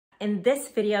In this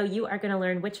video, you are going to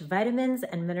learn which vitamins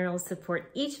and minerals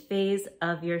support each phase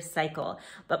of your cycle.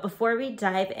 But before we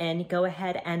dive in, go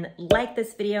ahead and like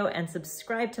this video and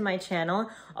subscribe to my channel.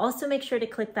 Also make sure to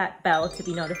click that bell to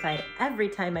be notified every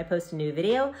time I post a new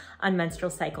video on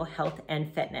menstrual cycle health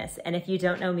and fitness. And if you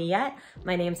don't know me yet,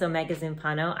 my name's Omega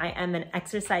Zumpano. I am an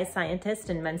exercise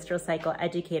scientist and menstrual cycle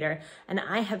educator, and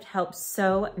I have helped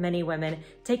so many women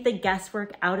take the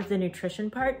guesswork out of the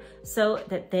nutrition part so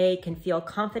that they can feel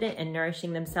confident in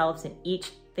nourishing themselves in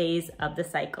each phase of the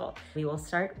cycle. We will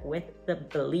start with the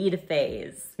bleed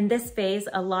phase. In this phase,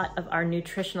 a lot of our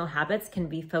nutritional habits can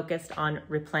be focused on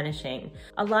replenishing.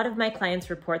 A lot of my clients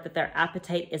report that their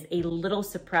appetite is a little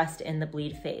suppressed in the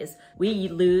bleed phase. We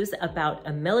lose about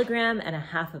 1.5 milligrams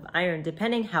of iron,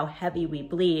 depending how heavy we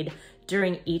bleed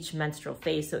during each menstrual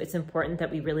phase. So it's important that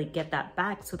we really get that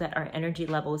back so that our energy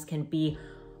levels can be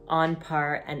on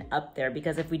par and up there,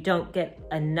 because if we don't get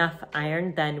enough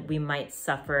iron, then we might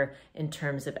suffer in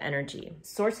terms of energy.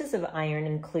 Sources of iron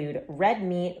include red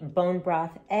meat, bone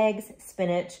broth, eggs,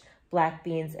 spinach, black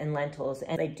beans, and lentils.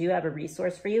 And I do have a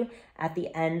resource for you at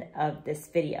the end of this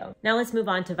video. Now let's move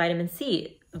on to vitamin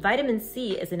C. Vitamin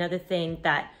C is another thing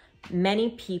that many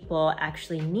people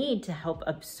actually need to help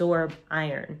absorb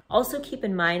iron. Also keep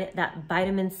in mind that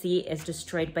vitamin C is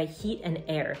destroyed by heat and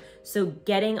air. So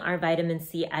getting our vitamin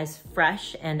C as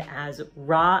fresh and as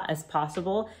raw as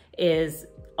possible is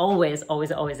always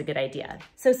a good idea.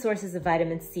 So sources of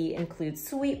vitamin C include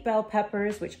sweet bell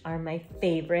peppers, which are my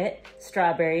favorite,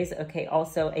 strawberries, okay,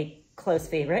 also a close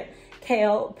favorite,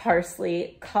 kale,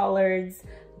 parsley, collards,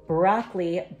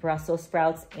 broccoli, Brussels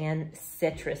sprouts, and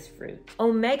citrus fruit.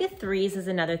 Omega-3s is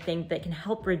another thing that can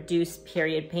help reduce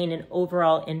period pain and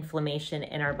overall inflammation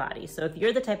in our body. So if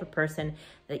you're the type of person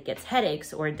that gets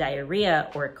headaches or diarrhea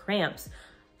or cramps,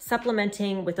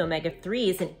 supplementing with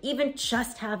omega-3s and even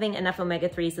just having enough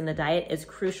omega-3s in the diet is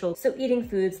crucial. So eating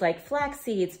foods like flax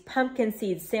seeds, pumpkin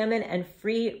seeds, salmon, and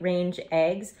free-range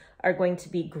eggs are going to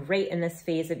be great in this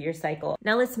phase of your cycle.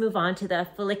 Now let's move on to the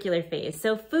follicular phase.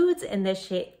 So foods in this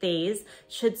phase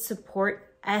should support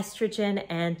estrogen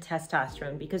and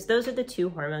testosterone, because those are the two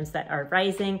hormones that are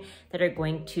rising, that are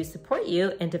going to support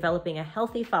you in developing a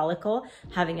healthy follicle,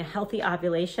 having a healthy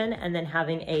ovulation, and then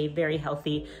having a very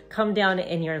healthy come down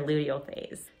in your luteal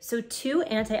phase. So 2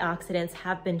 antioxidants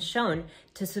have been shown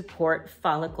to support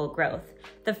follicle growth.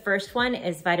 The first one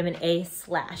is vitamin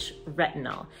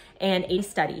A/retinol. And a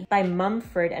study by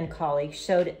Mumford and colleagues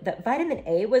showed that vitamin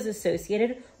A was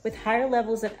associated with higher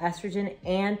levels of estrogen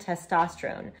and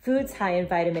testosterone. Foods high in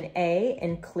vitamin A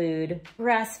include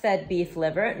grass-fed beef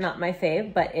liver, not my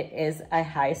fave, but it is a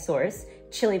high source,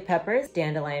 chili peppers,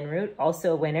 dandelion root,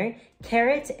 also a winner,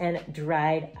 carrot, and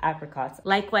dried apricots.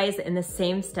 Likewise, in the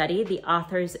same study, the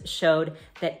authors showed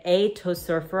that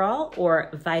A-tocopherol, or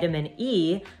vitamin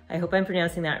E, I hope I'm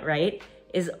pronouncing that right,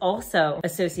 is also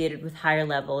associated with higher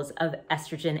levels of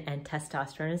estrogen and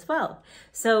testosterone as well.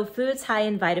 So foods high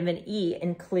in vitamin E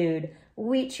include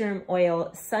wheat germ oil,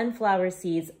 sunflower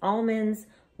seeds, almonds,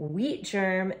 wheat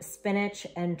germ, spinach,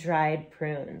 and dried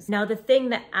prunes. Now, the thing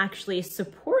that actually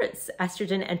supports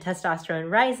estrogen and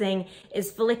testosterone rising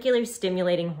is follicular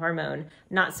stimulating hormone.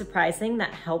 Not surprising,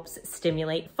 that helps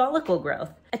stimulate follicle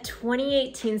growth. A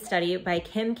 2018 study by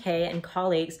Kim K and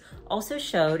colleagues also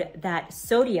showed that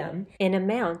sodium in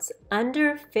amounts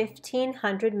under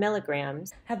 1,500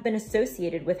 milligrams have been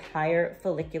associated with higher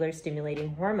follicular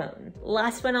stimulating hormone.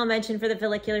 Last one I'll mention for the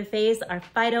follicular phase are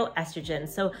phytoestrogens.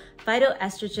 So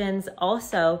phytoestrogens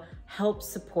also help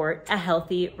support a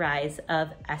healthy rise of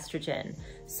estrogen.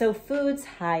 So foods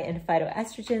high in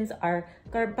phytoestrogens are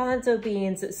garbanzo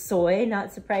beans, soy,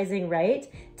 not surprising, right?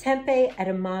 Tempeh,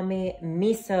 edamame,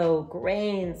 miso,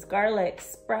 grains, garlic,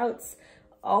 sprouts,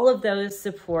 all of those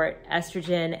support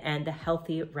estrogen and the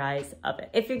healthy rise of it.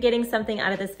 If you're getting something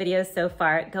out of this video so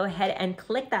far, go ahead and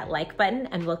click that like button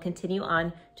and we'll continue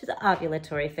on to the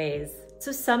ovulatory phase.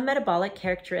 So some metabolic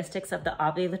characteristics of the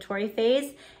ovulatory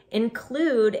phase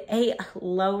include a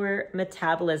lower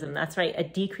metabolism. That's right, a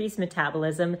decreased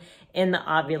metabolism in the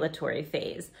ovulatory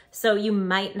phase. So you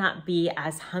might not be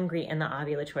as hungry in the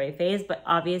ovulatory phase, but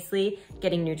obviously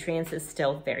getting nutrients is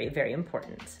still very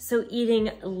important. So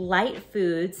eating light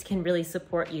foods can really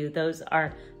support you. Those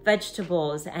are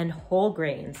vegetables and whole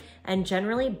grains, and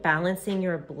generally balancing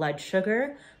your blood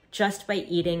sugar just by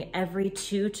eating every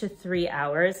 2 to 3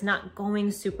 hours, not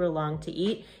going super long to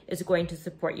eat, is going to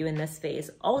support you in this phase.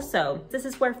 Also, this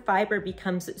is where fiber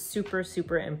becomes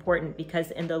super important, because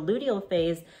in the luteal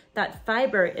phase, that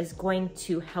fiber is going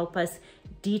to help us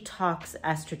detox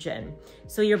estrogen.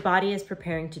 So your body is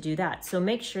preparing to do that. So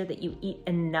make sure that you eat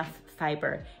enough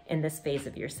fiber in this phase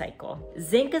of your cycle.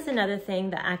 Zinc is another thing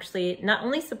that actually not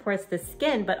only supports the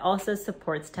skin, but also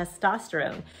supports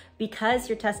testosterone. Because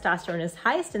your testosterone is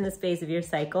highest in this phase of your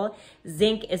cycle,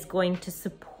 zinc is going to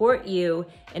support you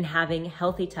in having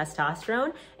healthy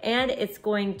testosterone, and it's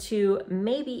going to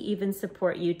maybe even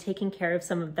support you taking care of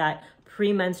some of that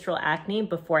premenstrual acne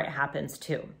before it happens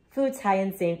too. Foods high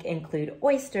in zinc include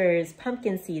oysters,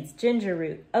 pumpkin seeds, ginger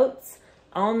root, oats,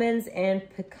 almonds, and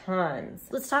pecans.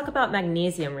 Let's talk about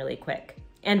magnesium really quick,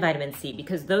 and vitamin C,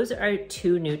 because those are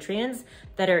two nutrients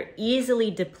that are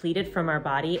easily depleted from our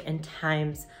body in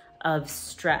times of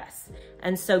stress.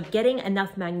 And so getting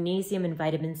enough magnesium and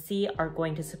vitamin C are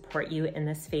going to support you in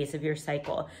this phase of your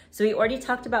cycle. So we already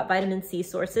talked about vitamin C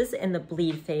sources in the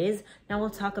bleed phase. Now we'll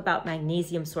talk about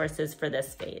magnesium sources for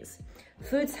this phase.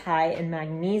 Foods high in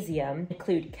magnesium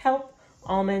include kelp,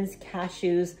 almonds,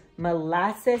 cashews,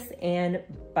 molasses, and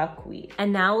buckwheat.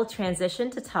 And now we'll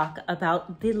transition to talk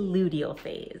about the luteal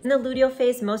phase. In the luteal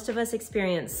phase, most of us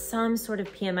experience some sort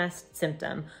of PMS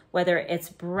symptom, whether it's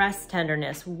breast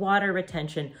tenderness, water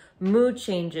retention, mood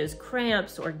changes,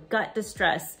 cramps, or gut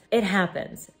distress. It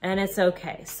happens, and it's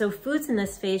okay. So foods in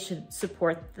this phase should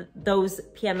support those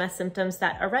PMS symptoms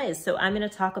that arise. So I'm gonna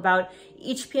talk about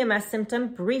each PMS symptom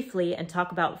briefly and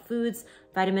talk about foods,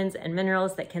 vitamins, and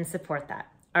minerals that can support that.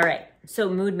 All right, so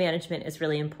mood management is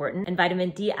really important, and vitamin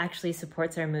D actually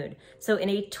supports our mood. So in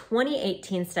a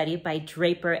 2018 study by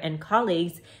Draper and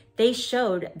colleagues, they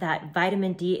showed that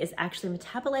vitamin D is actually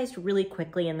metabolized really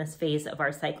quickly in this phase of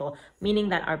our cycle, meaning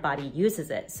that our body uses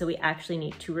it. So we actually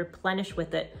need to replenish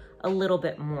with it a little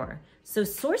bit more. So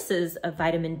sources of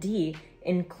vitamin D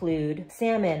include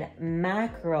salmon,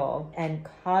 mackerel, and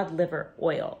cod liver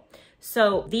oil.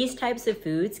 So these types of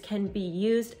foods can be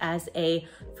used as a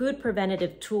food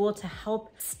preventative tool to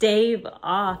help stave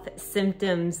off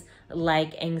symptoms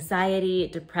like anxiety,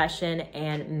 depression,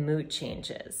 and mood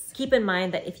changes. Keep in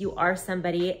mind that if you are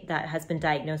somebody that has been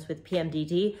diagnosed with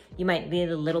PMDD, you might need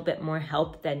a little bit more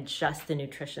help than just the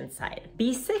nutrition side.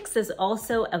 B6 is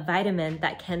also a vitamin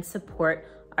that can support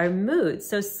our mood.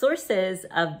 So sources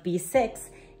of B6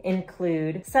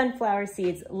 include sunflower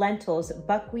seeds, lentils,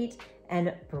 buckwheat,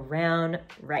 and brown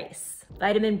rice.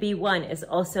 Vitamin B1 is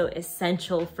also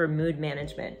essential for mood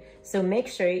management. So make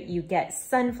sure you get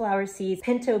sunflower seeds,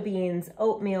 pinto beans,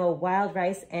 oatmeal, wild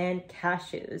rice, and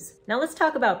cashews. Now let's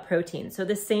talk about protein. So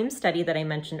the same study that I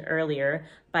mentioned earlier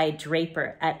by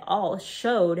Draper et al.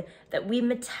 Showed that we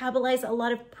metabolize a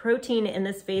lot of protein in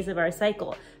this phase of our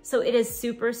cycle. So it is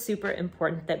super, super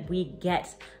important that we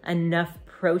get enough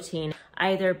protein,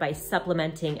 either by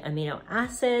supplementing amino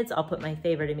acids, I'll put my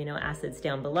favorite amino acids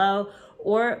down below,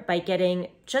 or by getting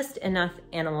just enough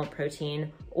animal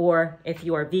protein, or if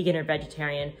you are vegan or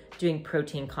vegetarian, doing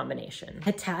protein combination.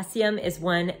 Potassium is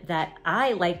one that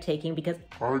I like taking because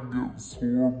I get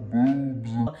sore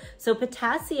boobs. So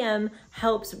potassium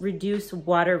helps reduce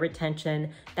water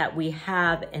retention that we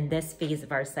have in this phase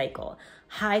of our cycle.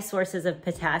 High sources of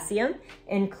potassium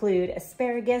include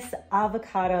asparagus,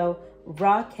 avocado,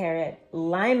 raw carrot,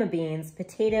 lima beans,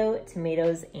 potato,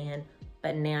 tomatoes, and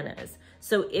bananas.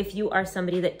 So if you are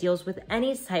somebody that deals with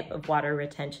any type of water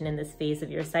retention in this phase of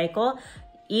your cycle,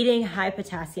 eating high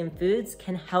potassium foods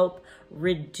can help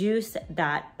reduce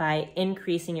that by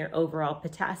increasing your overall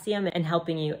potassium and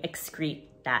helping you excrete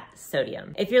that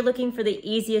sodium. If you're looking for the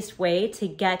easiest way to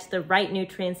get the right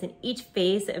nutrients in each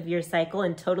phase of your cycle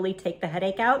and totally take the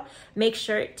headache out, make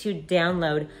sure to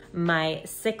download my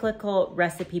cyclical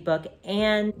recipe book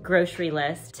and grocery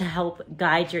list to help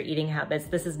guide your eating habits.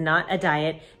 This is not a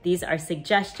diet. These are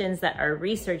suggestions that are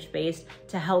research-based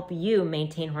to help you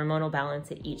maintain hormonal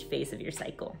balance at each phase of your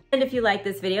cycle. And if you like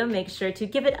this video, make sure to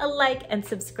give it a like and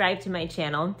subscribe to my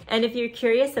channel. And if you're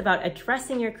curious about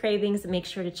addressing your cravings, make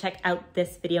sure to check out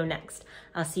this video next.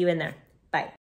 I'll see you in there. Bye.